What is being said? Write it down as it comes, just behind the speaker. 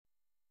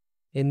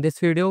In this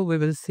video, we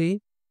will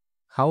see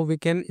how we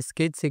can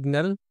sketch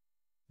signal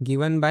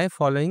given by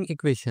following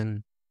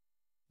equation.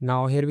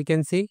 Now here we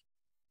can see,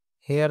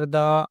 here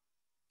the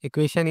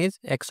equation is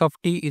x of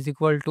t is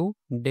equal to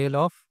del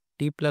of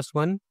t plus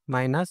 1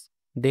 minus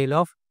del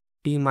of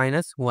t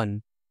minus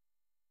 1.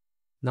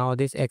 Now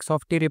this x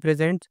of t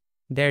represents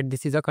that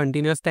this is a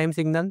continuous time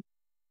signal.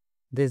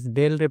 This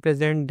del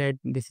represents that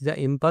this is an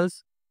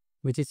impulse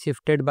which is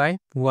shifted by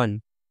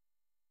 1.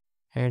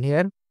 And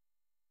here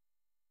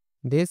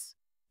this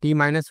t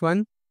minus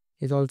 1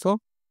 is also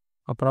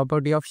a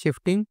property of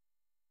shifting.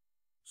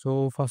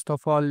 So first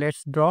of all,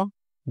 let's draw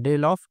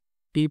del of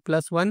t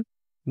plus 1.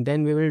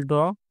 Then we will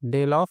draw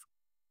del of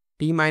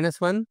t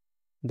minus 1.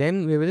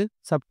 Then we will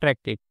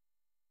subtract it.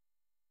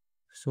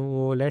 So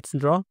let's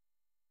draw.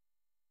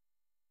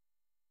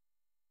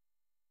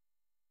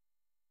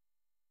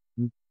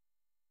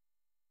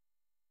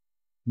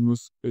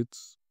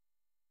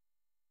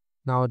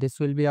 Now this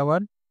will be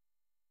our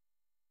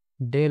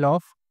del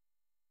of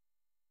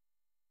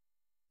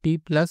t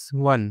plus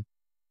 1,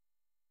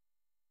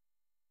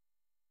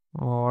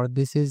 or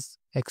this is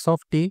x of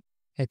t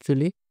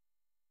actually.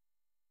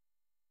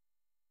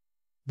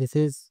 This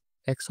is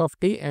x of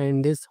t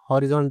and this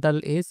horizontal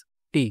is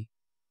t.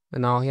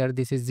 Now here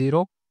this is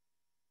 0,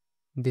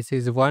 this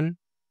is 1,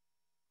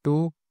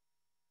 2,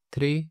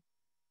 3,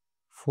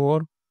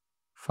 4,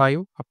 5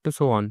 up to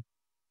so on.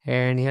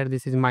 And here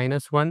this is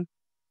minus 1,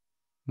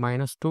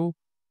 minus 2,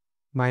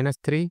 minus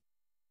 3,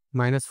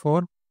 minus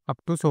 4 up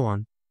to so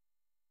on.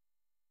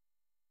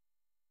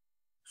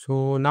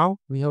 So now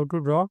we have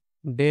to draw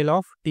del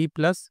of t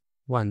plus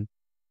 1.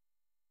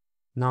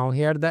 Now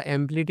here the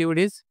amplitude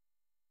is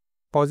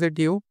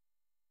positive,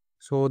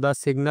 so the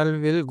signal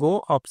will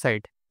go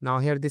upside. Now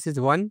here this is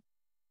 1,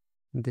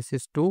 this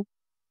is 2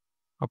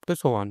 up to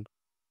so on.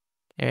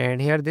 And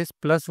here this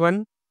plus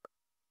 1,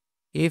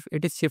 if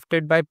it is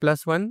shifted by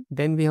plus 1,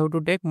 then we have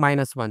to take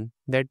minus 1.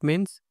 That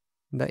means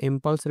the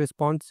impulse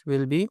response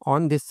will be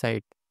on this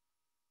side.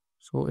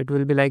 So it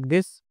will be like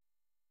this.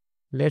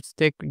 Let's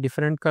take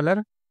different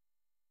color.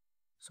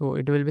 So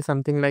it will be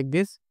something like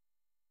this.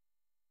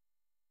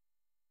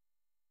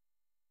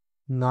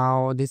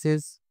 Now this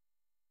is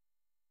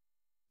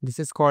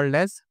called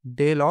as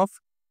del of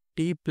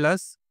t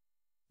plus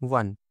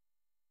 1.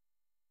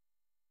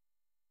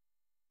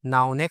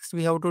 Now next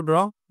we have to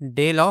draw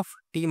del of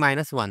t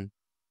minus 1.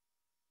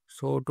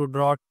 So to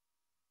draw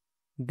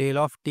del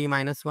of t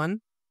minus 1,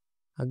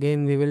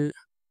 again we will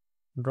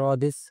draw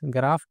this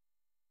graph.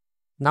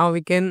 Now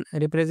we can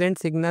represent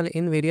signal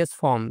in various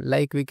form,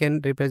 like we can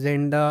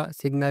represent the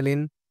signal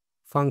in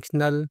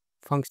functional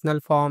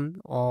form,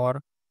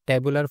 or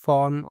tabular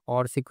form,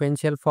 or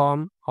sequential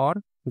form, or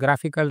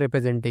graphical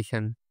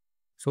representation.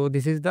 So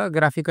this is the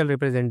graphical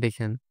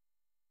representation.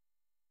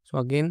 So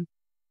again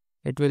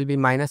it will be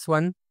minus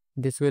 1,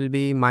 this will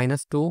be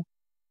minus 2,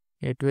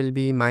 it will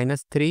be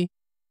minus 3,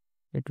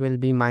 it will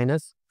be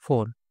minus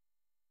 4.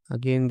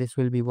 Again this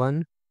will be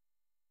 1,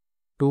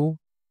 2,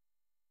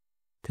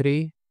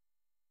 3,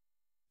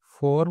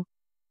 4,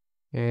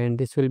 and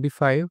this will be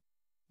 5,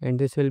 and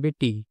this will be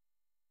t.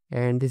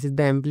 And this is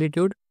the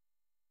amplitude.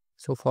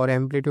 So for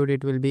amplitude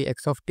it will be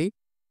x of t.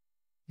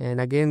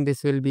 And again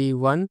this will be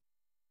 1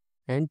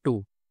 and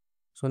 2.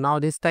 So now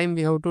this time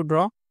we have to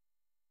draw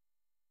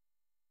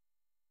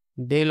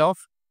del of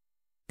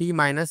t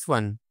minus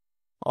 1,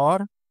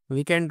 or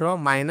we can draw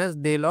minus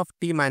del of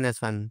t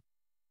minus 1.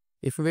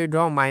 If we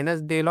draw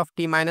minus del of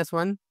t minus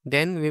 1,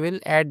 then we will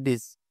add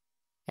this.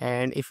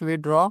 And if we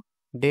draw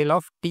del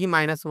of t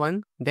minus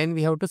 1, then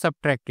we have to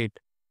subtract it.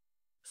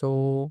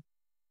 So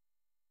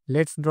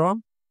let's draw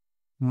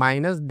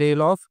minus del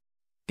of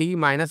t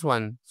minus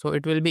 1. So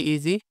it will be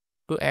easy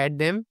to add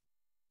them.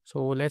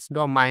 So let's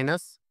draw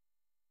minus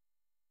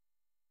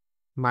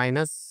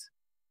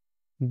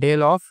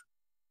del of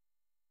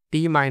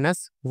t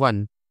minus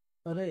 1.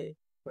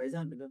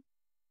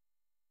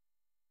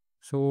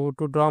 So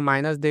to draw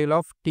minus del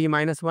of t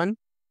minus 1,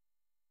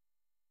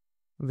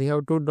 we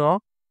have to draw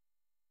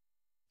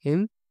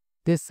in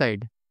this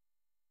side,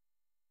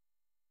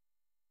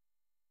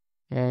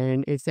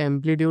 and its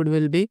amplitude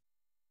will be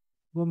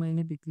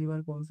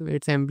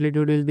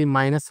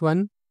minus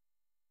 1,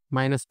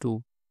 minus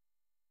 2.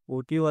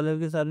 OT वाले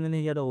के साथ में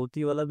नहीं किया था,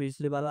 OT वाला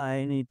पिछले बार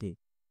आए नहीं थे,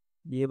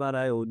 ये बार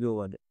आए ओडियो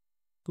वाले,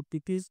 तो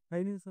पिक्स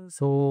है नहीं sir.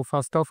 So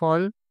first of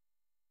all,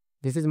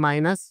 this is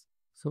minus,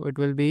 so it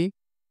will be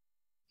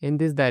in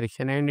this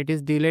direction, and it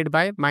is delayed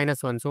by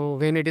minus 1. So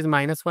when it is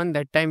minus 1,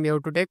 that time we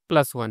have to take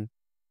plus 1.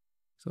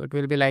 So it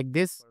will be like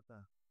this.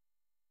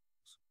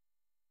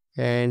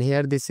 And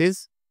here this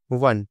is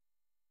 1.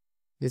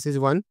 This is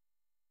 1.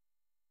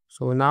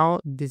 So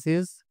now this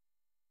is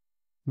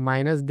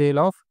minus del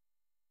of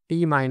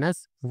t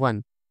minus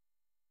 1.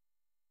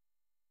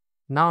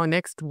 Now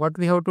next what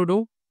we have to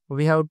do?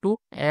 We have to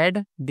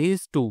add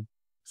these two.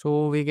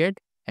 So we get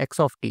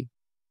x of t.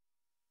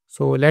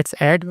 So let's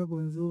add.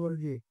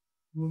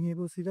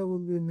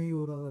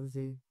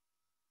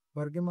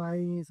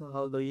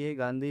 तो ये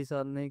Gandhi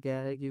sir ने क्या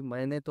है कि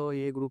मैंने तो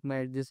ये group में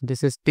adjust.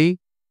 This is t.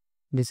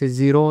 This is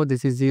 0,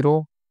 this is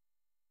 0,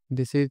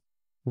 this is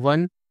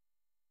 1,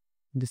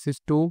 this is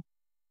 2,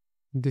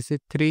 this is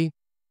 3,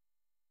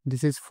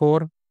 this is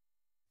 4,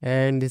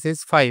 and this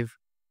is 5.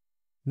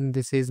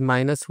 This is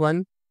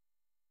 -1,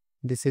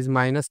 this is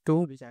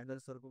 -2,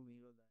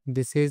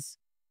 this is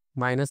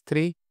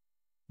 -3,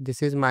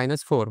 this is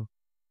 -4.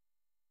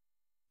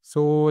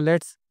 So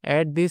let's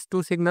add these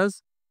two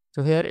signals.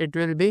 So here it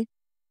will be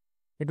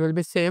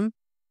same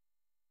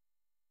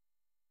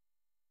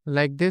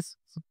like this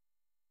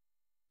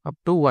up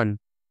to 1.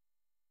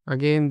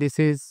 Again this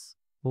is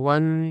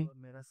 1,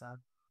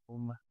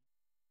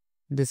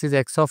 this is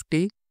x of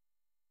t,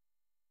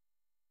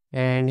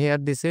 and here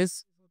this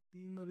is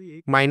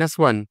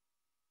 -1.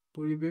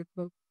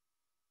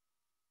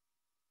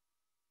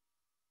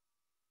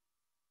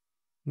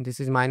 This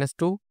is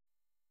 -2,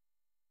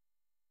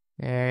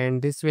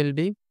 and this will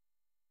be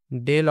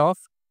del of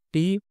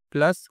t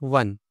plus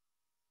 1,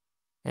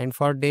 and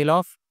for del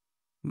of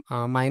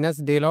minus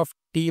del of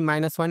t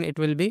minus 1 it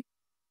will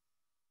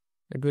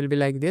be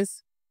like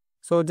this.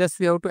 So just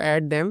we have to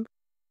add them.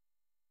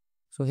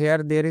 So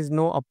here there is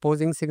no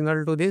opposing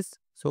signal to this,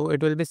 so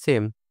it will be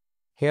same.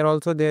 Here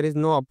also there is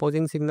no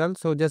opposing signal,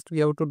 so just we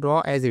have to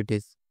draw as it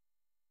is.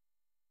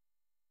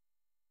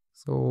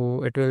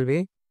 So it will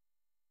be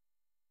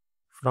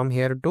from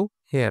here to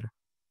here,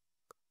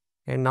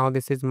 and now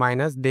this is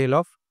minus del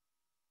of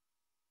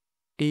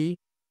t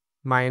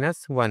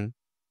minus 1.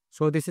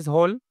 So this is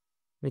whole.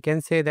 We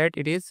can say that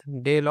it is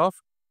del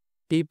of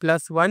t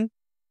plus 1,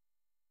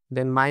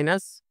 then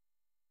minus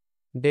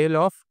del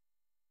of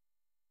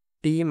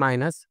t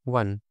minus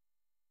 1.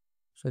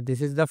 So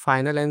this is the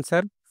final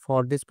answer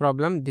for this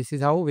problem. This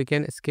is how we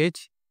can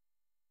sketch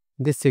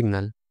this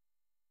signal.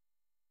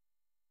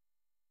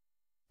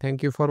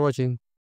 Thank you for watching.